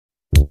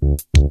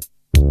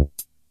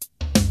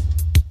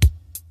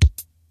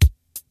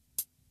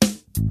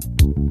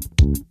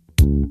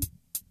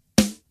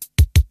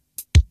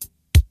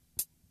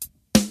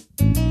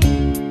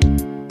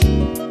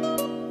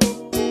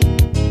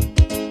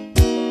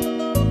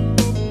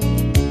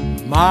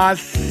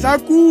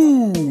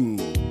Mahlakung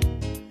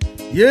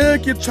ye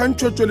ke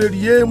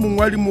tshwantšhotšweledi ye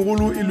mongwadi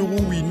mogolo e le go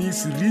Winnie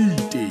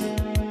Serite.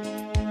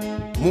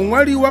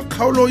 Mongwadi wa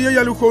kgaolo ye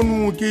ya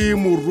lekgono ke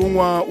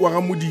morongwa wa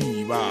ga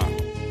Modiba.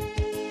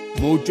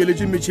 Mo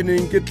tšweletše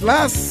metšhineng ke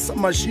Class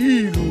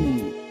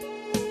Mashilu.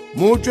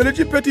 Mo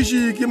tšweletše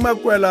phetiši ke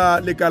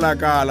Makwela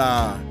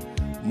Lekalakala.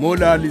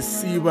 Mola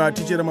Lesiba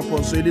titšhere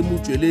Maposo e le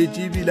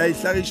motšweletši bila e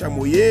hlagiša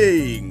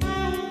moyeng.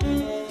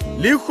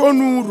 Le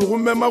kgono re go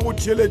mema go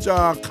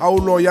theeletša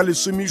kgaolo ya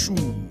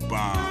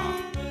lesomešupa.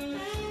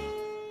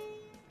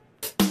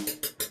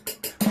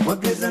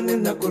 Wakazane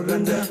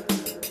nakuranda,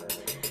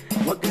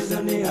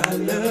 wakazane I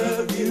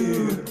love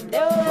you,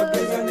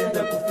 wakazane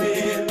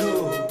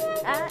nakufelo,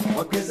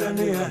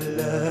 wakazane I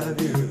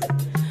love you.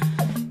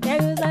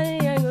 Yakuzane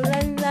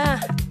yakuranda,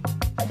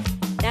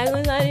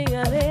 yakuzane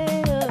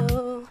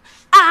yakufelo.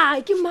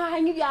 Ke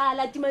mangi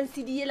bjala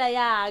timansidi yela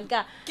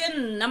yaka. Ke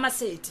nna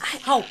Masedi.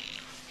 How?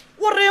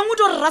 O reng o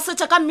di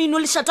rasetša ka mmino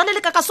lešata le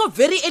le ka so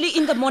very early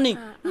in the morning?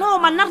 No,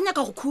 manna re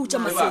nyaka go khutša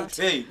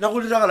Masedi. Hey, na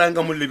go diragalang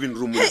ka mo living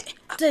room.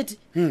 Daddy,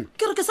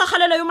 ke re ke sa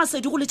galela yo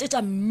Masedi go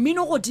letšetša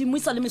mmino godimo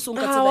isa le mesong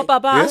ka Wa tsela.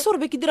 papa a se re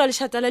be ke dira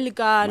lešata le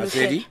lekano.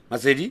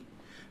 Masedi,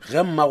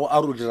 ge mmago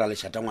a re o dira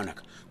lešata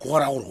ngwanaka go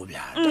gora gore go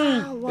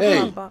bjalo.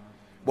 Hey,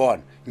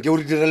 bona nke o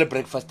re direle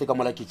breakfast ka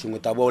mola kitchen o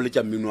taba o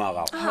letša mmino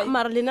wa gago.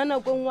 Mara lena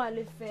nako ngwa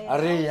le fela.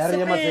 Are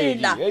ya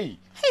Masedi. Hey.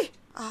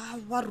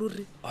 Wa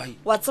ruri.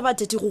 Wa tseba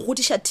Daddy go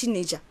godiša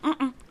teenager.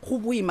 Go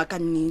boima ka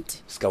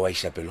nnete. Ska wa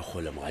ishapele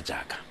gole moga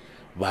jaka.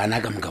 Bana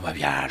ka moka ba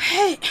bjalo.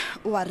 Hey,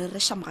 wa re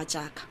resha moga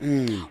jaka.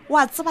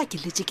 Wa tseba ke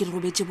letse ke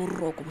robetse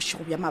boroko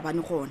bošego bja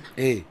mabane gona.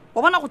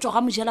 Wa bona go tswa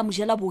ga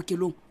mojela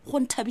bookelong go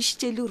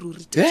nthabishitše le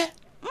ruri.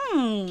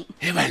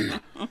 He bana,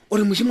 o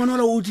re moshimane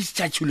ola o di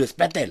statue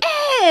sepetele.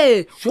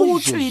 Go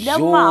tswile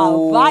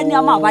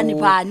mabane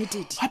bane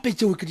Daddy. Gape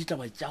tšeo ke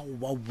ditaba tša go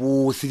ba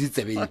bose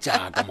ditsebeng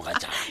tša ka moga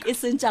jaka. E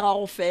seng tša ga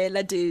go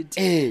fela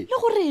Daddy. Le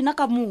go rena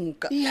ka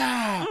moka.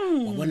 Ya,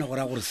 wa bona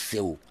gore gore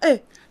seo.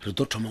 Re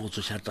tlo thoma go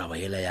tsoša taba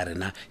yela ya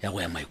rena ya go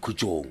ya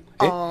maikhutsong.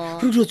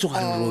 Re dio tsoga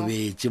re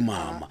robetse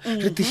mama.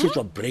 Re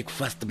tišetswa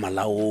breakfast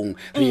Mahlakung,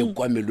 re ye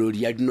kwa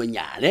melodi ya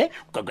dinonyane.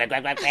 O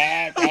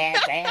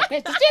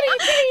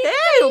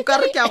ka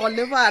re ke a go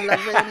lebala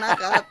wena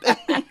gape.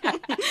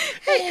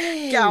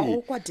 Ke a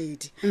go kwa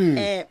Daddy.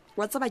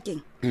 Wa tseba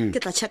keng ke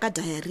tla checka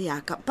diary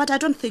yaka, but I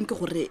don't think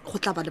gore go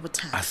tla ba le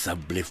bothata. Asa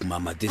believe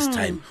mama this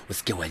time o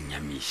se ke wa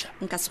nyamisha.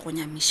 Nka se go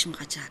nyamisha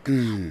moga jaka.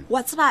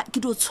 Wa tseba ke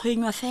do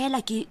tshwenywa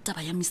fela ke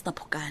taba ya Mr.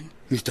 Phokane.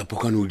 Mr.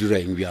 Phokane o dira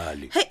eng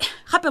bjale? Hey,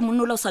 gape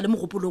monnola o sa le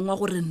mogopolong wa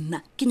gore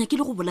nna ke nya ke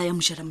le go bolaya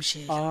mojela.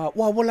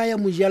 Wa bolaya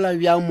mojela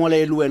bja mola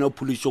e le wena o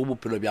pholišo go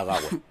bophelo bja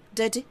gagwe.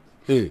 Daddy,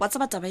 wa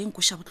tseba taba eng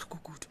koša botlhoko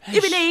kudu.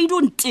 Ebile e di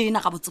o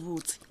ntena ga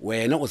botsebotse.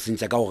 Wena o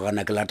sentša ka go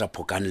gana ke lata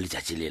Phokane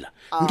letšatši lela.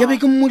 Nke be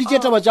ke mmoditše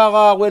taba tša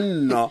gagwe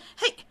nna.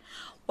 Hey,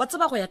 wa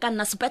tseba go ya ka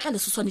nna sepetlele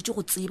se swanetše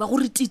go tseba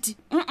gore titi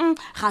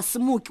ga se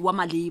mooki wa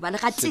maleba le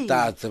ga teng. Se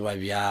ta tseba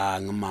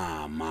bjang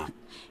mama.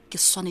 Ke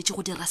swanetše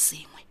go dira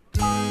sengwe.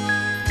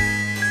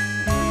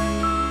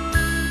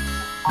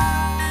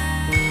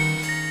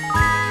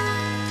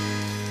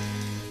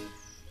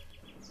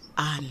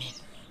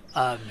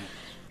 Amen.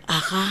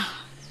 Aga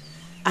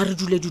a re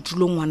dule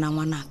ditulong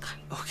ngwanaka.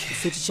 Okay.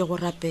 Feditše go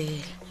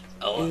rapela.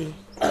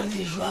 A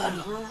di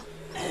jwalo.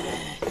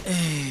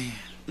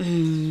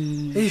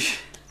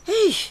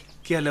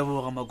 Ke a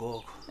leboga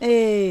Magogo.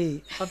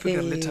 Gape ke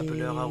re le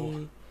thapelo ya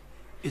gago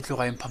e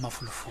tloga empha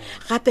mafolofolo.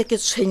 Gape ke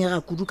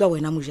tshwenyega kudu ka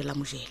wena mojela.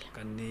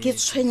 Ke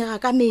tshwenyega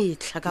ka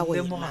metlha ka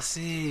wena. Ke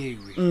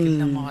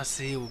lemoga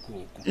seo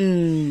koko.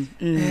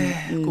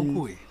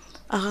 Kokoe.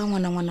 Aga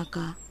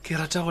ngwanaka. Ke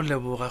rata go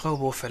leboga ga o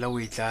bo fela o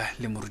itla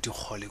le moruti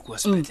kgole kwa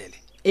sepetlele.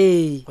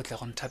 Go tla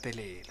go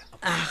nthapelela.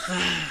 Aga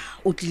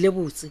o tlile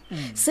botse.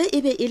 Se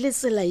e be e le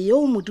tsela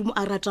yeo modimo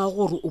a rata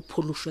gore o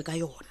phološwe ka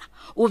yona.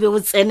 O be o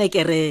tsene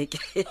kereke.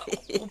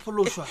 Go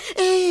phološwa?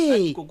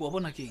 Koko wa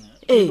bona keng?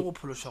 Le go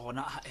phološwa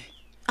gona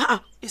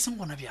e seng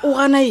gona bjang.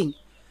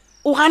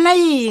 O gana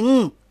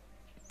eng?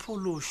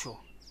 Phološo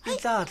e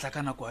tla tla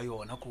ka nako ya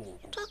yona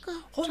koko.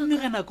 Gomme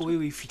ge nako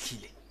eo e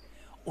fitlhile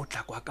o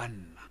tla kwa ka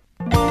nna.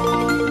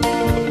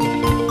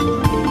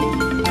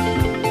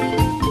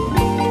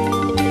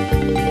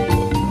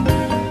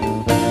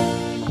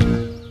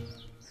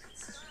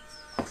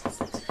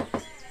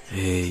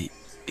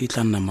 E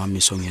tla nna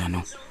mesong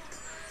yaanong.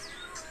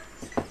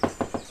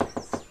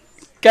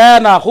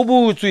 Kana go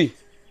butswe.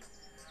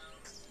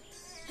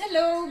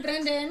 Hello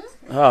Brandon.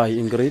 Hi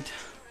Ingrid.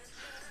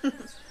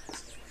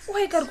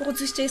 O ka re go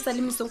tsitse sa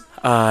le mesong.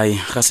 Ai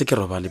ga se ke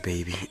robale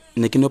baby,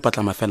 ne ke no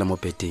patla mafela mo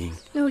beteng.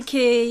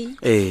 Okay.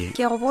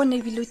 Ke go bona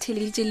e bile o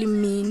theletse le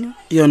mmino.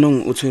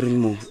 Yaanong o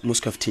tshwereng mo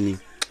skaftining.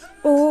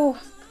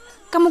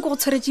 Ka mo go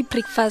tshwaretse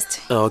breakfast.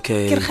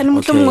 Okay. Ke re gane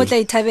motho mo tla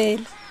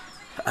ithabela.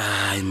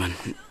 ai man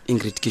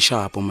Ingrid ke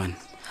sharp man.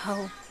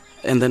 How?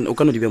 And then o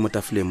ka no di be mo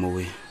tafoleng mo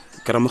we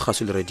ka ra mo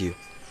gaso le radio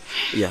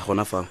ya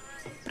gona fa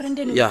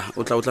Brandon. ya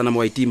o tla na mo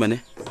wa itima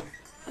ne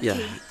ya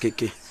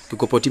ke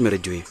kopoti me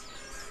radio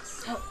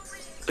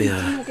ya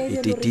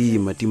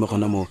tima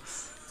gona mo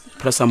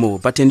pressa mo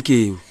button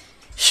ke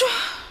Sho.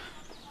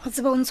 Wa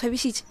tseba o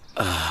ntshwabishitse.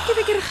 Ke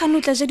be ke re gane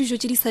o tla ja dijo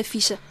tse di sa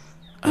fisha.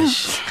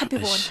 Gape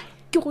bona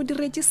ke go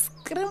diretse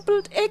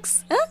scrambled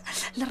eggs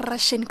le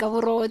Russian ka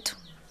borotho.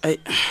 ai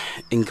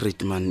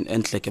Ingrid man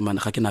entle ke man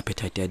ga ke na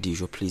appetite ya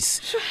dijo please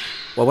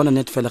wa bona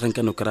net fela ga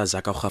nka no kra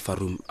zaka go gafa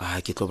room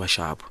ke tlo ba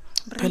sharp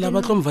phela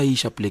ba tlo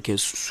mvaisha pleke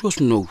so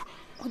snow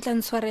O tla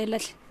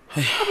ntshwarela hle.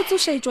 Ga botse o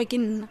shaetswa ke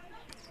nna.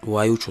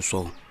 wa yo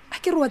tsho A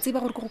ke re wa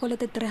tseba gore go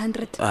kolete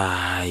 300.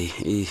 ai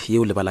ye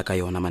o lebala ka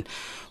yona man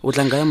o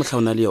tla nga ya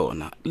motlhaona le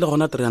yona le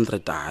gona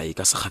 300 ai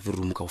ka se gafe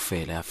room ka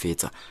ofela ya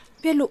fetsa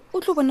Belo o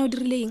tlo bona o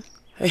dirileng.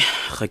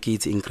 ga ke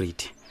itse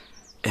Ingrid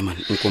man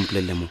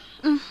nkomplele mo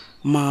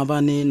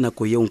maabane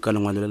nako ye o nka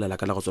lengwalelela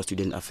ka la go tswa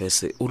student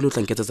affairs o le o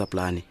tlanketsetsa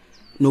plane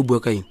no bua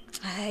ka eng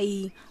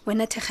Ai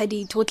wena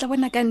thekgaditho o tla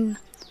bona ka nna.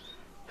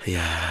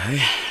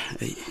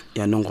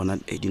 ya nong gona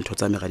dintho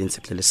tsa me ga di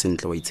ntseplele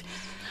sentle wa itse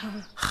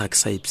ga ke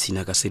sa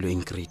ipsina ka selo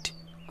Ingrid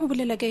O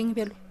bolela ka eng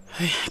belo?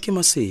 ke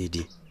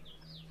masedi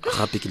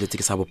gape ke letse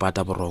ke sa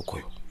bopata boroko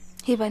yo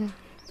Hebane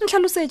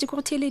ntlhalosetse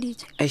gore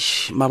theeleditse.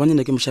 maabane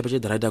ne ke moshapetse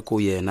driver ko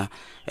yena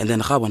and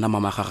then ga bona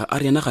mama gaga a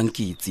re yena ga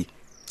nkitse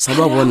sa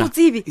ba bona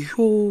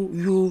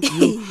yo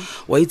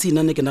wa itse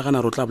nna ne ke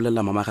nagana ro tla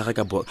bolela mama gaga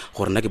ka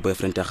gore nna ke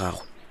boyfriend ya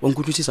gago wa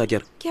nkutlwisisa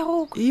kere Ke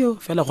go iyo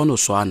fela gone o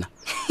swana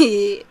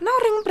na o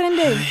reng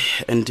Brandon?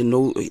 and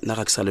no na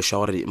ga ke sa le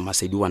sure gore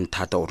masedi wa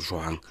nthata o re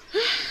jwang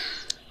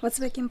Wa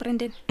tseba ke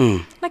Brandon?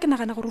 Na ke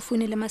nagana gore o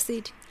founele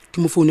Masedi. ke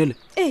mo founele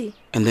Ee,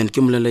 and then ke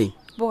moleleng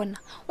bona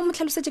o mo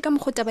tlhalosetse ka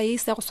mogota ba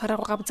isa go tshwara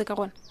go ga botse ka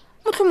gona.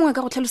 Motlhomongwe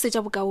ka go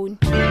tlhalosetsa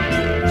bokaone.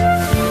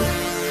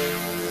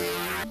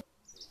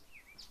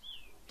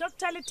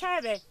 Dr.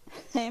 Lethebe.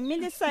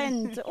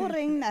 Millicent o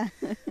reng na?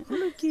 Go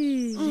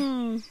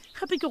lokile.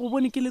 Gape ke go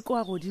bone ke le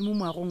kwa godimo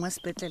moagong wa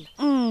sepetlele.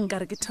 Ka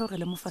re ke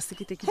theogele mo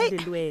fasekete ke dile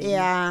le wena.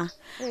 Ya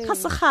ga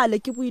se gale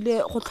ke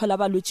buile go tlhola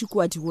balwetse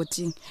kwa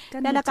diwoting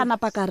nela ka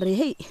napa ka re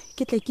hey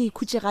ke tle ke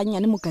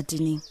ikhutseganyane mo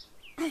gardening.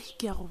 Ai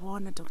ke ya go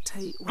bona Dr.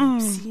 wa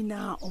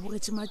Psina o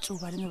bogetse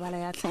matsoba le mebala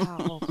ya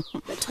tlhago.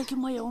 Betho ke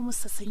moya o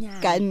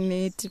mosesenyana. Ka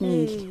nnete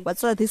Mili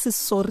what's that this is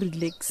so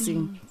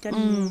relaxing. Ka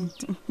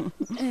nnete.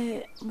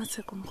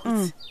 Matsheko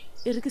mogotsi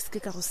e re ke se ke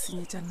ka go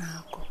senyetsa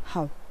nako.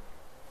 How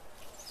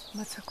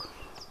Matsheko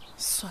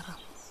swara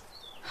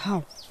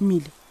how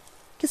Mili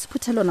ke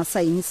sephuthelona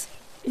science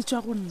e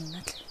tswa go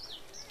nna tle.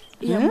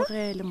 E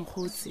amogele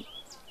mogotsi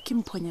ke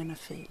mphonyana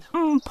fela.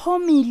 Mpho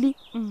Mili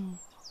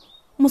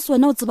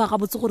moswena o tseba ga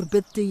botse gore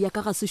birthday ya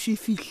ka ga se sho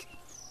fihle.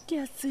 Ke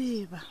a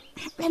tseba.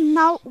 And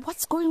now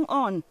what's going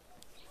on?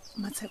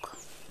 Matsheko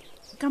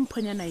ka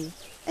mphonyana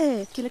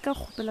e ke le ka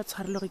gopela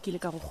tshwarelo gore ke le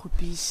ka go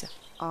kgopisha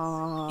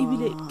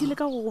ebile ke le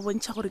ka go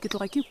bontšha gore ke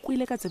tloga ke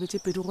kwile ka tsebetse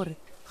pedi gore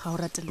ga o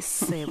rate le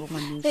sebo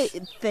ngwaneso. Hey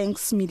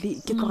thanks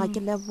Mili ke tloga ke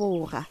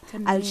leboga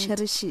I'll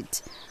cherish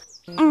it.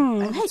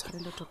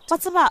 Wa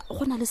tseba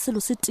go na le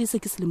selo se tee se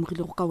ke se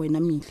lemogile go ka wena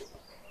Mili.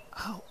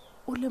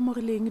 O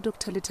lemogileng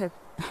Dr. Lethebe?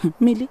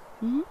 Mili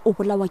o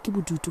bolawa ke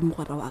bodutu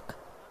mogwera wa ka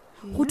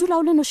go dula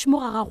o le nošimo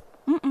ga gago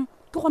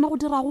ke gona go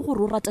dirago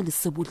gore o rata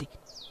lesebole.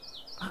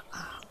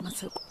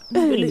 Matsheko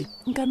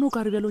nka no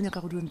ka re bjale o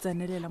nyaka go di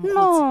ntsenelela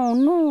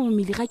mogotsi. No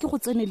Mili ga ke go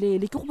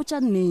tsenelele ke go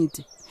botša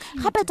nnete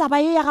gape taba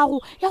ye ya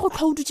gago ya go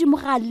tlhwa o dutse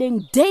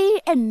mogaleng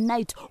day and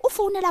night o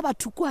founela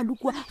batho kua le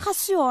kua ga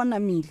se yona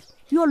Mili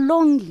you're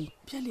lonely.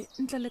 Bjale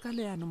ntle le ka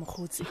leano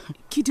mogotsi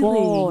ke direng?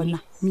 Bona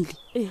Mili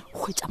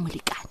go etša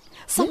molekane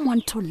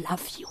someone to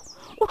love you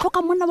o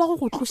tlhoka monna wa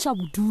go tloša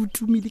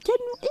bodutu Mili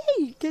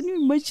can you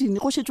imagine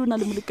go šetse o na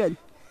le molekane?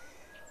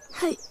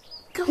 Hai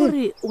ka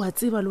gore wa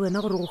tseba le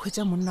wena gore go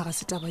khwetša monna ga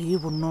se taba ye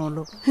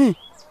bonolo.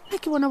 Ha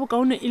ke bona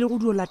bokaone e le go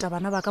duolata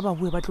bana ba ka ba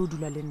bue ba tlo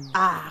dula le nna.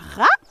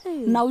 Aga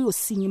now you're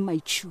singing my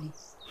tune.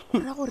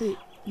 Ra gore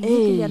le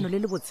ke leano le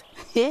le botse.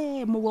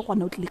 Mo wa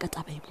gona o tlile ka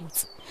taba e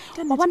botse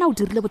wa bona o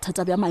dirile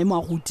bothata bja maemo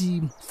a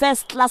godimo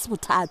first class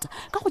bothata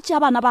ka go tšea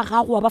bana ba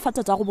gago wa ba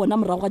fatatsa go bona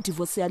morago ga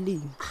divorce ya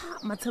leng.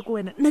 Matsheko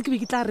wena nna ke be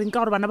ke tla reng ka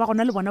gore bana ba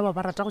gona le bona ba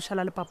ba rata go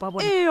šala le papa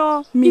bona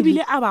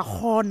Mili ebile a ba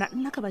kgona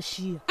nna ka ba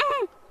šia.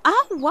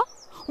 awa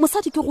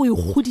mosadi ke go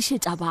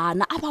ikgodišetša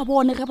bana a ba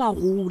bone ge ba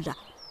gola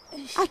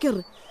a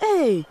kere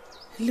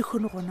le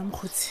kgone gona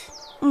mogotsi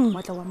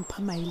matla wa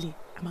mpha maele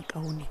a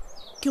makaone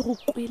ke go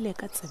kwele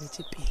ka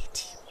tsebetse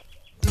pedi.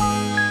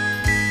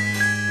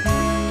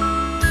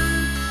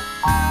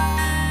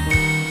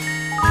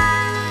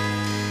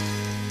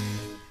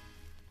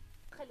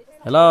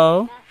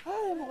 hello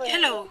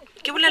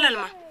ke bolela le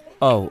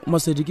ma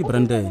masedi ke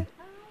Brandon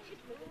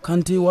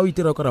kante wa o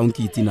itira ka ra o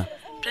nkitse na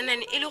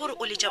Brandon e le gore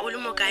o letša o le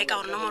mo kae ka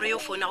gore nomoro yo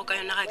founa go ka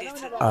yona ga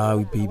ditse.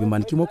 baby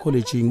man ke mo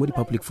collegeng mo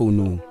di-public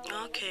phone-ong.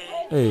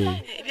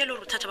 Okay bjale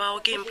gore bothata ba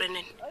go ke eng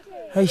Brandon?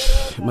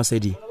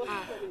 Masedi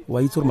wa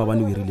itse gore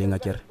mabane o irileng a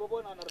kere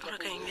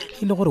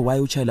le gore why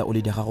o chaela o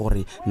le diga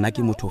gore nna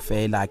ke motho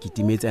fela ke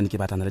timetse ane ke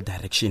batlana le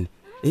direction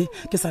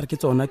ke sa re ke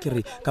tsona ke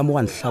re ka mo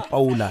wa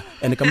nhlapaula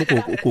ene ka mo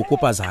ko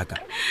kopa zaka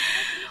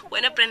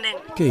wena Brandon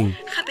keng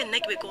gape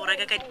nna ke be ke go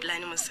raka ka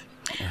diplan mose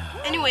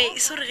anyway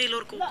sorry ge ile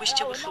gore ke go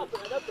kwešitše bohloko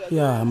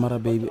ya mara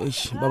baby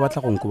ba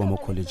batla go nkoba mo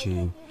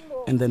collegeng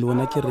and then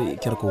wena ke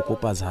re ko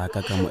kopa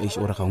zaka ka mo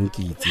ore ga o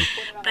nkitse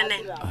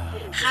Brandon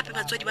gape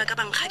batswadi ba ka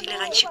bankgadile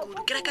gantši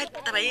kudu ke reka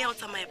taba ye ya go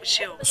tsamaya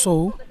bošego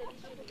so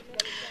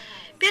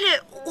pele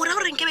o ra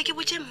gore nke be ke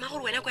botse mma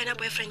gore wena ko wena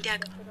boyfriend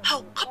yaka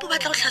hao gape o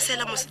batla go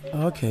tlhasela mose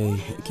okay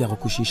ke ya go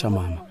kwešiša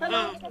mama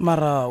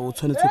mara o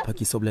tshwanetse o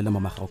phakise o bolele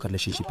mama gago ka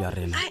relationship ya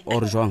rena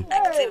or jwang a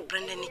ke tsebe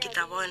Brandon ke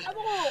tla bona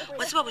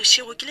wa tseba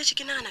bošego ke letše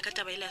ke nagana ka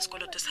taba ile ya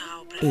sekoloto sa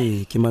gago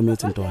Brandon ke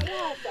mametse ntwana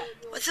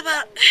wa tseba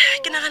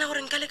ke nagana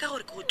gore nka leka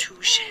gore ke go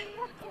thuše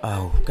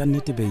ao ka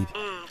nnete baby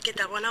ke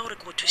tla bona gore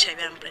ke go thuša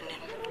bjang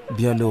Brandon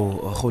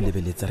bjalo go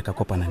lebeletse re ka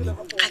kopana neng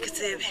ga ke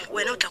tsebe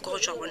wena o tla ko go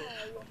tswa go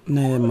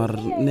nna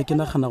ne ke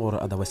nagana gore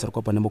otherwise re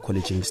kopane mo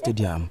collegeng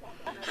stadium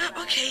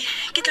okay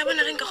ke tla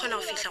bona ge nka kgona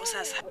go fihla go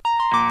sasa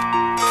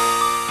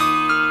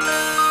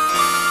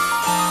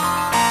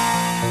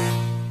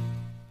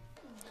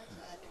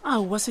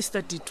wa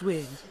sister dit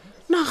wena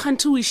na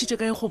gantse o išitše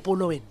ka e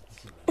kgopolo wena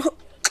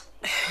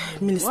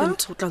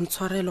Millicent o tla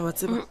ntshwarela wa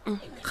tseba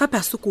gape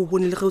a se ko o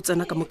bone le ge o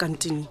tsena ka mo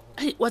kantineng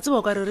wa tseba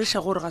o ka re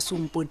reša gore ga se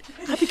ompone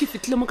gape ke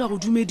fitlhile mo ka go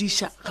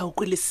dumediša ga o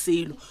kwele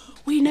selo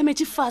o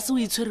inametse fase o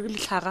itshwere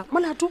letlhaga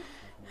molato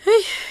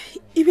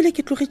ebile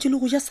ke tlogetše le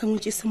go ja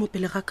sangwetse se mo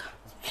pele ga ka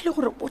e le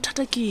gore o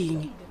thata ke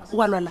eng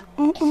wa lwala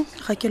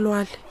ga ke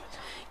lwale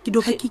ke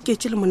doka ke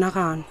iketse le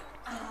monagano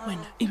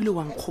wena ebile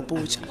wa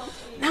nkgopotša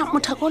na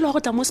mothako le wa go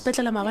tla mo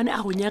sepetlela mabane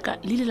a go nyaka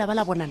le lelaba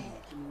la bonana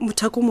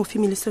mothako o mo fe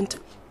Millicent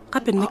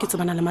gape nna ke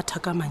tsebana le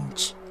mathaka a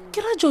mantši ke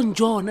ra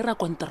John ra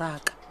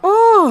kontraka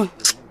o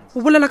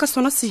bolela ka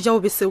sona seja o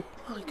be seo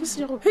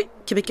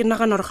ke be ke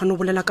nagana gore gane o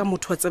bolela ka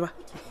motho wa tseba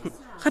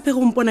gape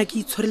go mpona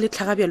ke itshware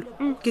letlhaga bjalo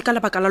ke ka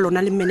lebaka la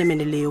lona le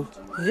mmenemene leo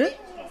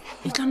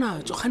e tla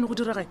natso gane go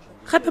diragae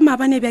gape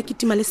maabane be a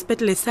ketima le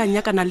sepetlele se a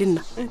nyakana le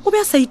nna o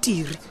be a sa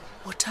itire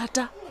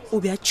bothata o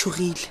be a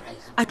tshogile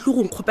a tle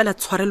go nkgopela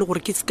tshwarele gore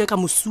ke seke ka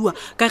mosua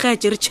ka ge a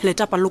tšere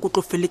tšhelete a palelo ko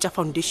tlo feleletša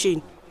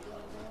foundation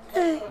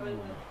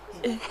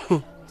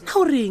na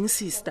o reng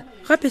sister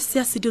gape se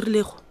a se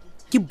dirilego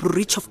ke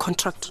breach of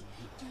contract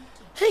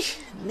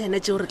nene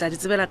tšeo re tla di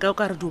tsebela ka o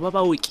ka re duba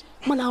baoki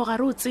molao ga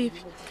re o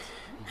tsebe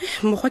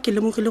mokgwa ke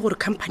lemogile gore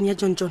company ya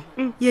John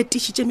e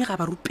etišitše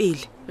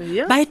megabarupele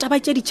ba eta ba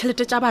tša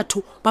ditšhelete tša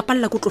batho ba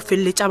palela ko tlo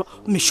feleletša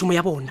mešomo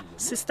ya bona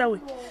sister we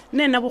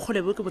nena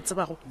bogole bo ke bo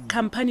tsebago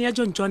company ya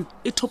John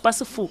e thopa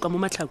sefoka mo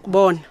Mahlakung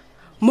bona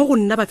mo go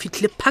nna ba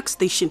fitlhile park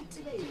station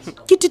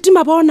ke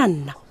titima bona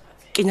nna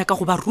ke nyaka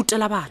go ba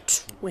rutela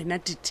batho wena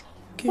tite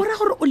o ra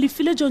gore o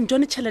lefile John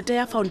tšhelete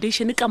ya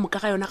foundation ka moka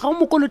ga yona ga o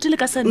mokolote le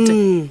ka sente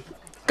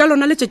ka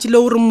lona letšatši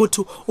leo gore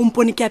motho o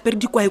mpone ke apere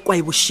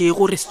dikwaekwae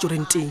bošego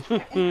restauranteng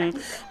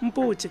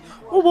mpotse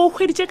o bo o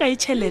hweditše ka e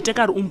tšhelete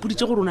ka re o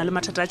mpoditše gore o na le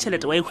mathata a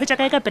tšhelete wa e hwetša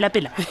kae ka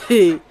pela-pela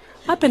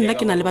gape nna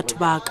ke na le batho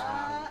ba ka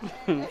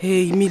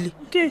Emily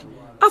ke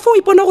a fa o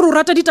ipona gore o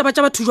rata ditaba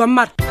tša batho jwang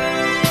mara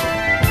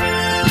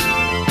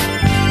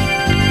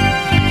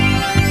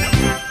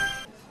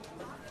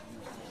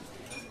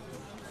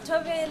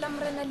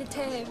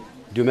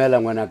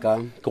dumela ngwanaka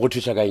ke go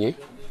thuša ka eng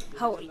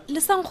hao le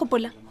sang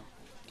gopola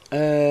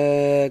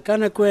ka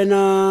nako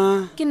wena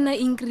ke nna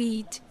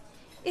Ingrid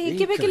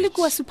ke be ke le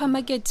kwa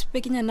supermarket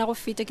be ke nyana go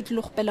feta ke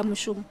tlile go pela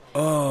mošomo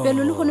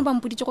pelo le gone ba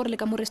mpoditše gore le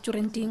ka mo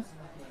restauranteng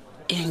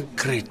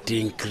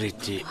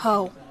Ingrid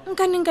hao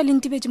nka neng ka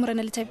lentibetse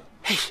morena le thabe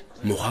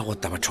mokgwa go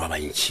ta batho ba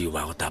bantšhi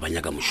ba go ta ba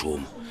nyaka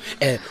mošomo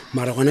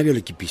mara gona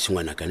bjalo ke pisi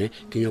ngwanakane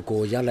ke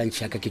nyako ja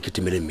lantšhi yaka ke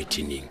ketemele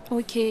meetingeng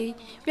okay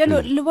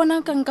bjalo le bona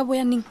ka nka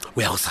boyaneng o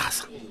ya go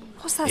sasa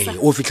go sasa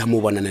o fitlha mo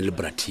o bonana le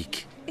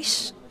bratic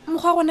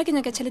mokgwa gona ke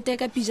nyaka tšhelete ya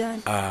ka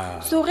pijana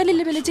so ge le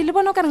lebeletse le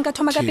bona o ka re nka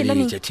thoma ka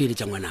pelaneng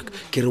theeletša ngwanaka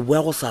ke re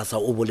boya go sasa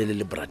o bolele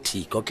le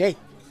bratic okay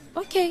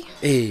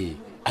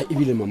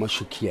ebile mama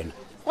shoki yena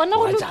gona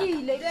go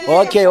lokile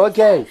okay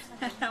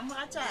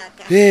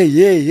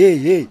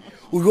hey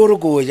o yore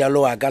go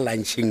jalo wa ka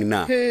lunching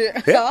na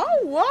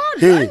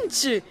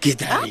lunch ke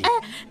dai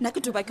nna ke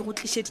toba ke go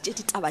tlišeditše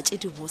ditaba tše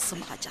di bose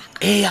moga jaka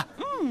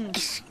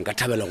nka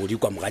thabela go di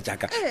kwa moga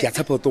jaka ke a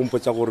tshepa o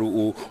tompotsa gore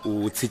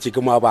o tshetse ke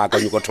mabaka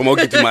nyoko thoma o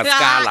ke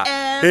dimaskala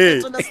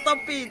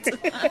stop it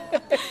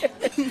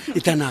e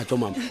tana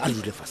tlo mama a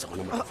dule fase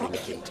gona mo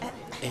friend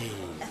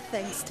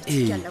thanks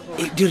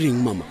di ring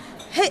mama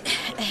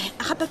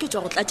gape ke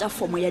tswa go tlatša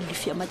fomo ya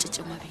lefi ya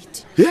matšatši mabedi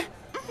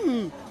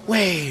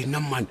wena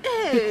man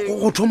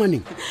go thoma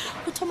neng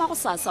go thoma go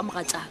sasa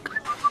moga jaka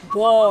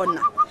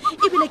bona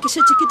ebile ke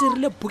šetse ke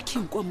dirile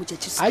booking kwa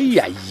motšatši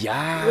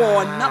aiaya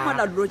gona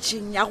mola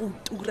lodging ya go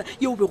tura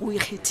yeo be go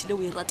ikgethile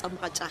o e rata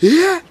moga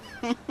jaka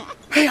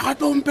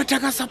gape o mpetha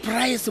ka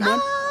surprise man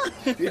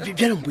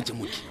bjale mpotse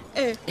moke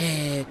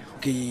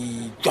ke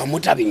tswa mo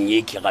tabeng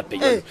ye ke gape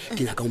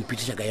ke nyaka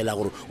ompetiša ka ela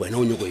gore wena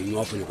o nyako eng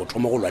wa fo nyako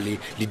thoma go lwa le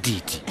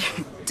didi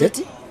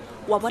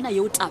wa bona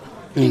yeo taba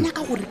e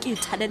nyaka gore ke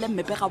ithalele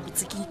mmepe ga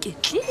botse ke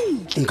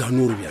iketlile nka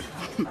no re bjalo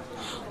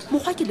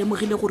mokgwa ke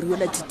lemogile gore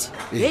yola titi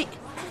hei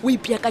o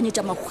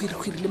ipeakanyetša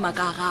makgwirikgwiri le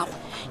maaka a gagwe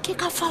ke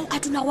ka fao a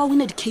dula wa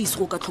wina di-case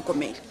go ka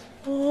tlhokomela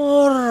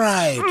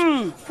alright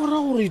go ra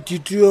gore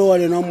titio wa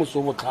lena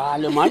moso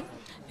botlhale man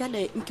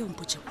bjale nke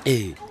mpotse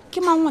ee ke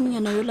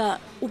mangwanenyana yola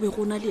o be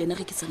go na le ena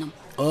ge ke tsenamo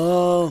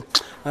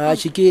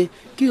aše ke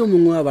yo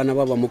mongwe wa bana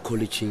ba ba mo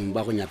collegeng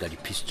ba go nyaka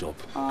di-peace job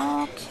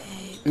okay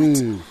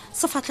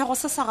sefatlhego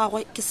se sa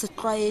gagwe ke se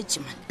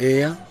tlwaetse man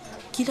ea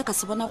ke ile ka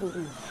se bona go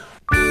gona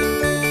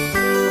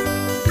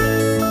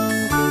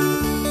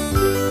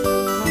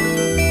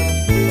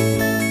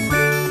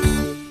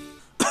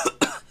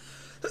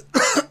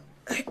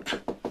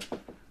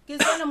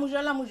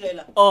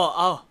mojela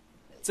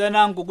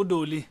tsenang ko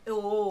kodole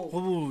go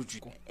botse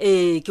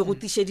ke go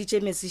tišeditše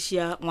mesisi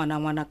ya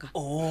ngwana ka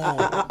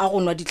a go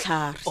nwa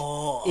ditlhare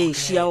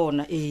šia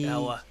ona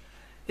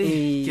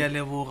ke a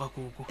leboga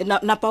koko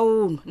napa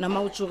ono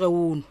nama o tsoge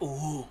ono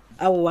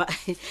aowa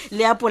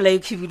le apola e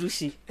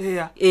khibiduši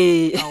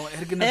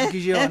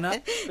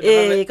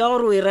ka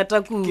gore o e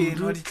rata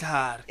kudu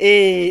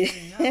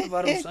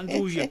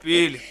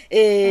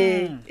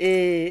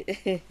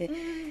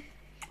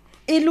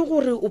e le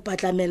gore o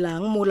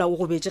patlamelang mola o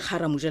go betse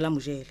kgara mojela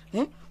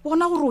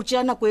bona gore o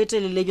tšea nako e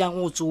telele bjang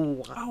go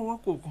tsoga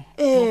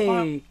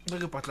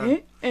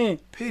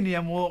pheni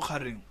ya mo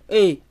kgareng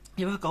e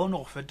ba kaone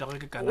go fetago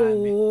ke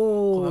kaname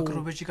goba ke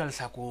robetse ka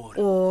letlhakore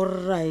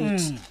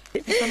allright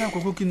kana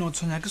koko ke no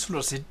tshwenya ke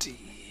selo se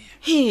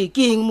tee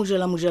ke eng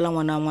mojela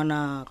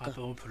ngwanaka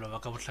gape bophelo ba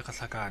ka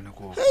bohlakahlakane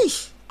koko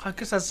ga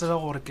ke sa tseba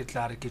gore ke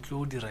tla re ke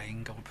tlo o dira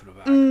eng ka bophelo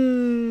ba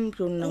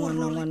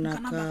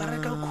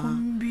ka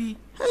khumbi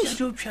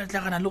jo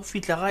pšhatlagana le go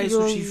fitla ga e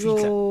so se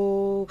fitla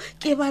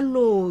ke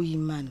baloi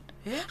man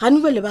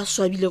gane bele ba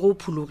swabile go o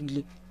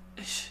phologile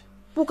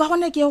bo ka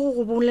gona ke go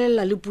go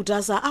bolela le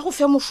putasa a go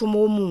fe mošomo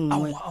o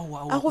mongwe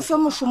a go fe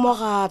mošomo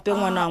gape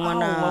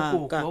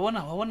ngwanaka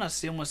wa bona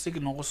seemo se ke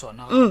no go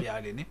sona ga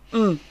bjalene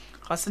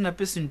ga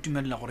senape se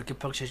ntumelela gore ke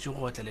phakšetse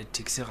go otla le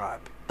taxi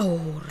gape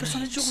ke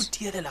tshwanetse go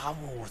tielela ga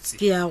botse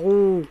ke ya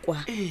go kwa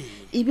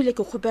ebile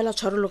ke kgopela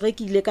tshwarelo ge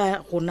ke ile ka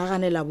go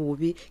naganela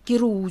bobe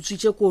ke re o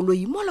utswitše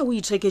koloi mola o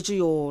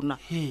itheketse yona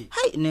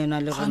hai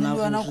nena le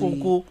gona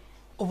koko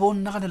o bo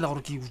naganela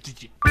gore ke e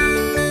utswitše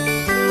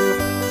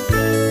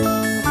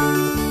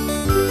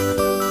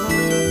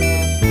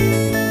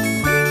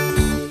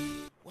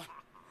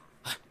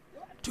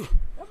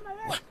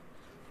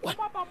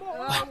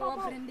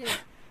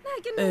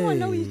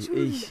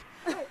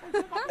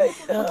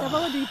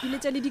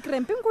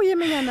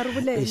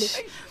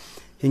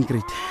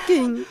Ingrid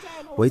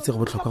wa itse go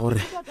botlhokwa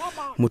gore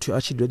motho a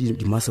tšhidwa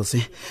di-muscles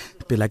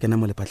pele a kena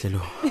mo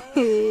lepatlelong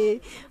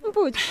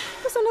mpotse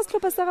ke sona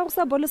setlhopha sa gago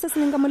sa bolo se se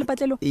neng ka mo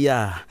lepatlelong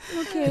ya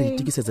re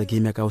itikisetsa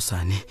game ya ka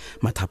osane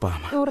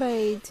mathapama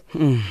allright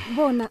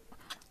bona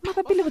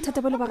mapapi le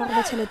bothata bole ba gago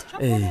ba tšhelete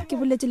ke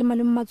boletse le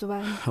malome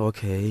matsobane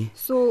okay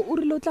so o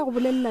rile o tla go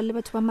bolelela le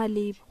batho ba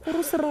maleba gore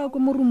o se rakwe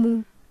mo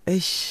rumong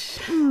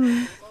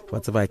wa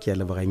tseba ke ya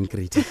leboga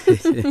Ingrid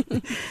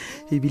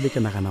ebile ke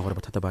nagana gore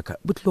bothata ba ka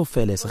bo tlile go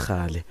fela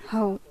segale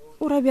hao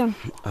o ra bjang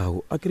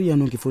ao a kry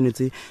yaanong ke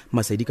founetse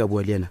Masedi ka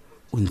bua le ena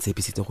o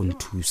ntshepisitse go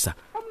nthusa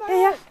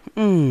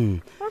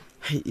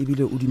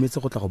ebile o dumetse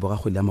go tla go boga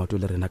kgwele ya maoto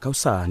le rena ka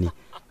osane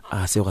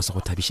a seo ga se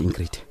go thabiše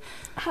Ingrid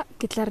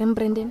ke tla reng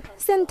Brandon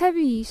se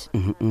nthabiše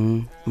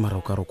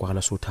mara o ka re o kwagala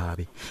se o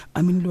thabe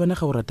a mene le wena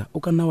ga o rata o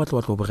ka nna wa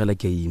tlo bogela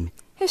game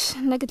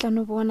nna ke tla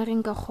no bona ge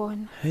nka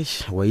kgona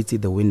wa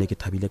itse the win ke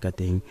thabile ka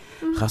teng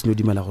ga se no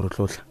dimela gore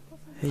tlotla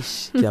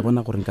ke a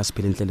bona gore nka se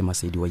phelentle le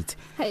Masedi wa itse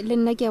le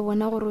nna ke a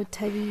bona gore o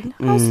thabile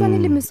ga o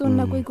swane le mesong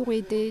nako e ke go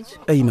etetse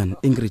man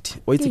Ingrid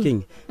wa itse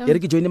keng e re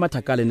ke joine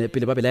mathakalene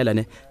pele ba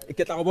belaelane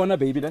ke tla go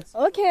bona baby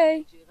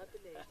okay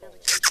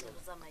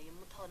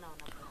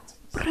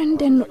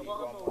Brandon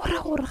o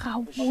ra gore ga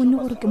o bone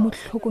gore ke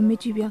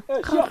motlhokomedi bjang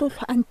ga o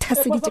tlotlhwa a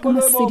nthaseditse ka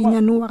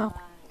Masedinyane wa gago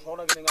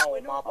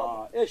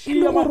e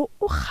le gore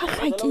o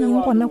kgatlhwa ke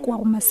eng gona kwa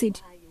go Masedi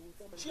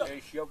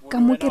ka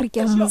mo ke re ke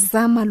a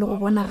mozama le go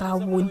bona ga a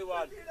bone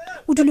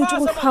o duletse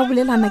go tlhwa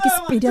bolelana ke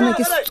Sepediana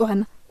ke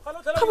Setswana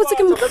ga botse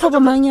ke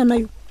motlhobomanyana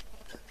yo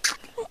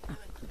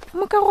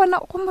mo ka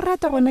gona go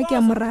morata gona ke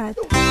a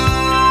morata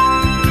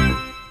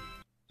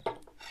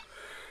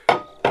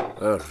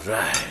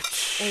alright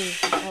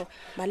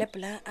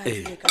malepla a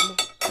ile ka mo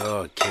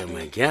okay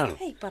my girl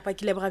papa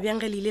ke leboga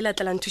bjang ge le ile la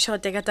tla nthuša go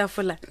teka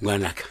tafola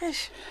ngwanaka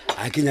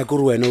a ke nya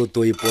gore wena o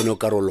to ipone o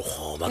ka re o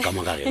lekgoba ka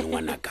mogageno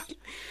ngwanaka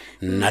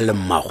nna le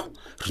mmago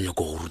re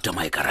nyako go ruta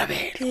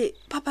maikarabelo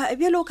papa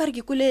bjale o ka re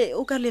ke kole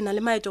o ka re le na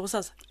le maeto go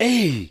sasa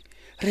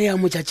re ya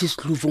motšatši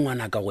setlhofo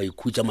ngwana ka go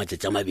ikhutša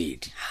matšatši a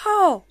mabedi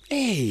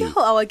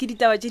awa ke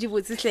ditaba tse di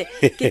botsihle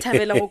ke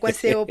thabela go kwa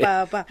seo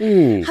papa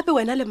gape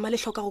wena le mma le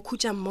tlhoka go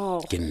khutša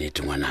mmogo ke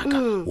nnete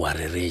ngwanaka wa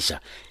re reša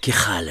ke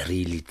gale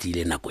re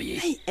iletile nako ye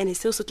ande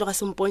seo se tloga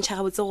sempontšha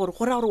gabotse gore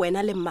go raya gore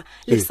wena le mma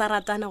le sa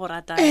ratana go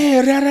ratana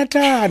re a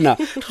ratana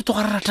re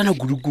tloga re ratana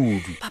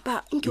kudu-kudu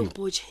papa nke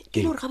mpotse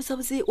ke le gore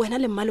gabotse wena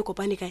le mma le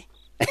kopane kae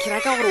ke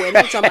raka gore wena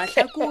o tswa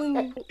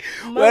Mahlakung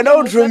wena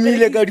o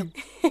thomile ka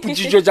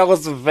diputsitso tša go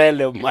se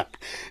fele ma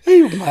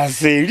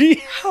Masedi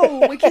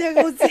ke ya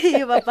go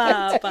tseba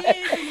papa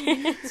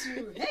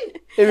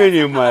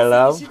Even my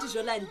love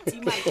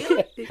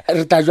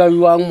re ta jwa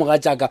jwang moga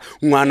tšaka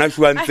ngwana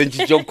šwa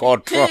ntsentšitše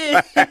khotro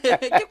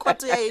ke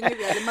khoto ya ene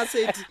ya le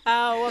Masedi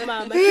awa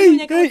mama ke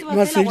nya ka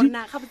tseba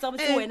bona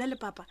gabotse wena le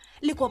papa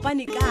le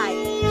kopane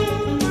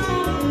kae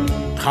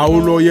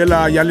kgaolo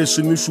yela ya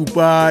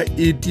lesomešupa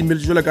e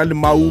timeletšwela ka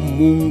lemau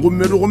mmung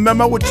gomme re go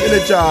mema go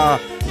theletša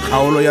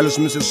kgaolo ya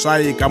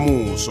lesomeseswai ka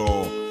moso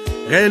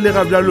ge le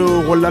ga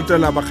bjalo go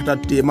latela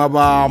bakgathatema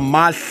ba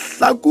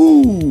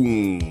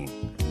Mahlakung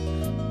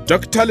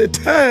Dr.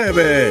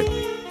 Lethebe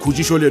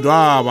Khutšišo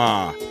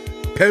Ledwaba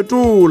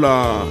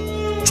Phetola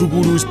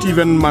Tšhukudu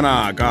Steven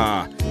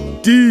Manaka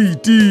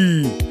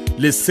Titi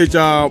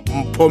Lesetša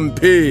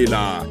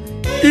Mpomphela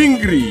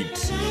Ingrid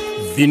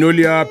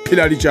Vinolia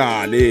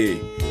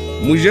Piladijale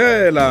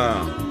Mujela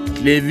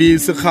Levi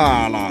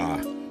Sekhala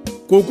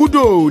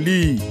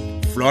Kokudoli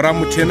Flora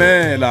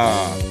Mutemela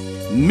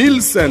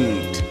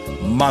Millicent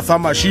Martha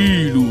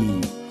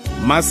Mashilu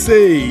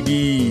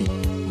Masedi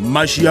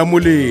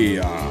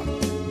Mashiamolea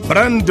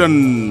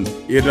Brandon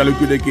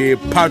Edalukile ke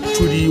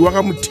Pathudi wa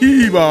ga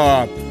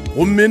Mothiba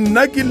gomme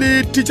nna ke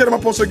le teacher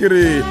Maphoso ke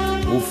re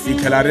go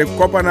fitlhela re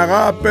kopana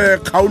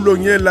gape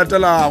kgaolong e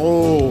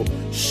latelago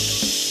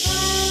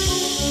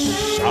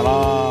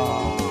Shalom